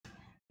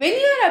When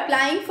you are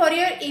applying for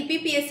your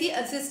APPSC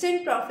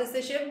assistant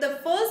professorship, the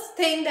first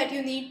thing that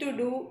you need to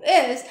do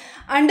is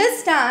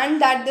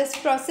understand that this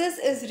process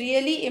is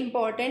really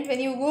important. When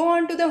you go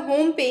on to the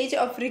home page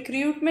of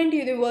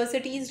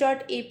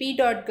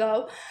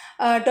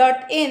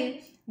recruitmentuniversities.ap.gov.in,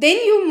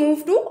 then you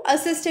move to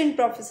assistant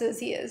professors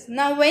here.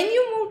 Now when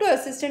you move to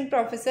assistant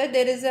professor,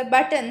 there is a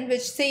button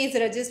which says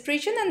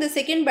registration and the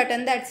second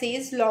button that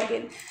says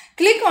login.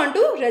 Click on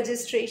to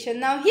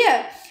registration. Now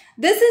here,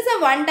 this is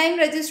a one-time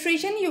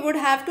registration. You would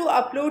have to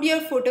upload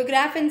your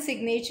photograph and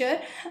signature,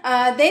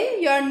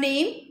 then your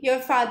name, your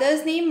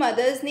father's name,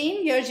 mother's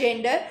name, your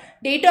gender,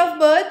 date of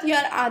birth, your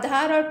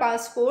Aadhaar or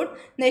passport,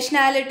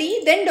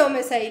 nationality, then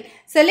domicile.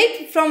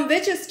 Select from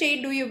which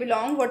state do you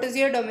belong, what is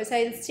your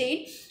domicile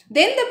state,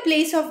 then the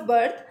place of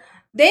birth,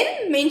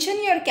 then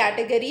mention your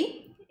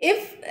category.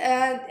 If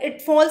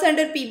it falls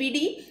under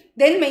PBD,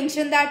 then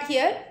mention that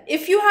here.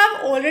 If you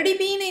have already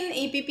been in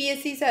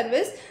APPSC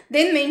service,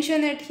 then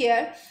mention it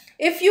here.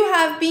 If you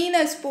have been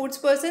a sports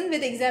person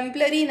with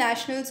exemplary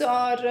nationals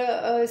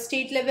or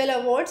state level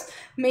awards,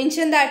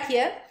 mention that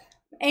here.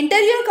 Enter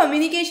your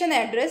communication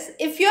address.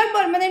 If your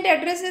permanent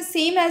address is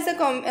same as the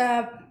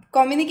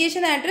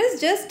communication address,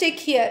 just tick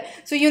here.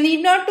 So you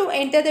need not to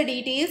enter the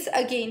details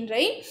again,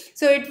 right?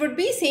 So it would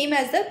be same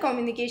as the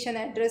communication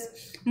address.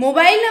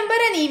 Mobile number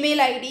and email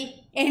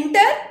ID. Enter,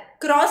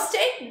 cross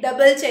check,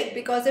 double check,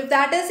 because if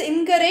that is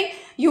incorrect,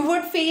 you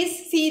would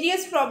face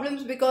serious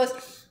problems because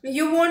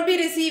you won't be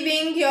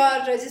receiving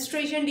your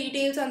registration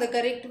details on the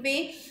correct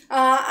way,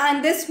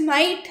 and this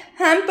might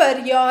hamper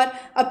your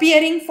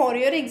appearing for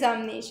your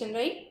examination,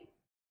 right?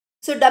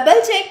 So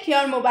double check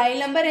your mobile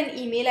number and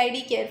email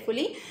ID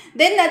carefully.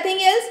 Then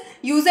nothing else,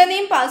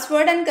 username,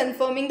 password and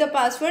confirming the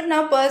password.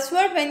 Now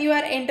password, when you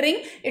are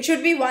entering, it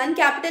should be one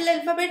capital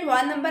alphabet,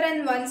 one number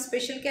and one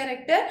special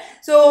character.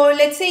 So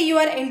let's say you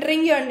are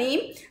entering your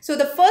name. So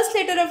the first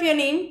letter of your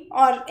name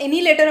or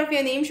any letter of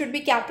your name should be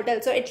capital.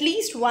 So at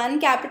least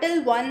one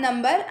capital, one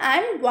number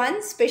and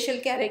one special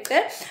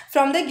character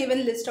from the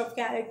given list of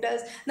characters.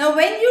 Now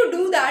when you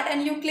do that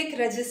and you click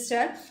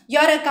register,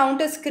 your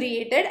account is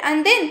created,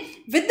 and then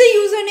with the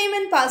username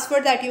and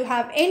password that you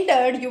have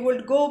entered, you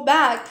would go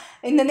back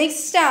in the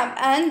next step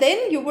and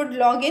then you would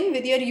log in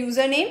with your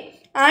username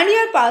and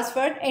your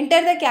password,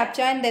 enter the captcha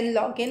and then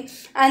log in,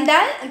 and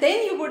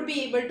then you would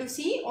be able to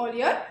see all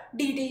your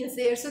details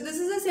there. So this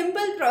is a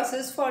simple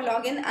process for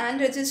login and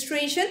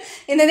registration.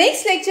 In the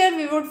next lecture,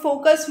 we would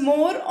focus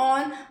more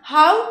on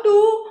how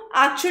to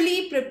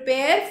actually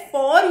prepare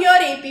for your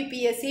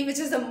APPSC, which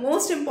is the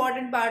most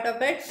important part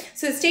of it.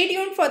 So stay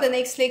tuned for the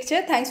next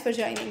lecture. Thanks for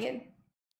joining in.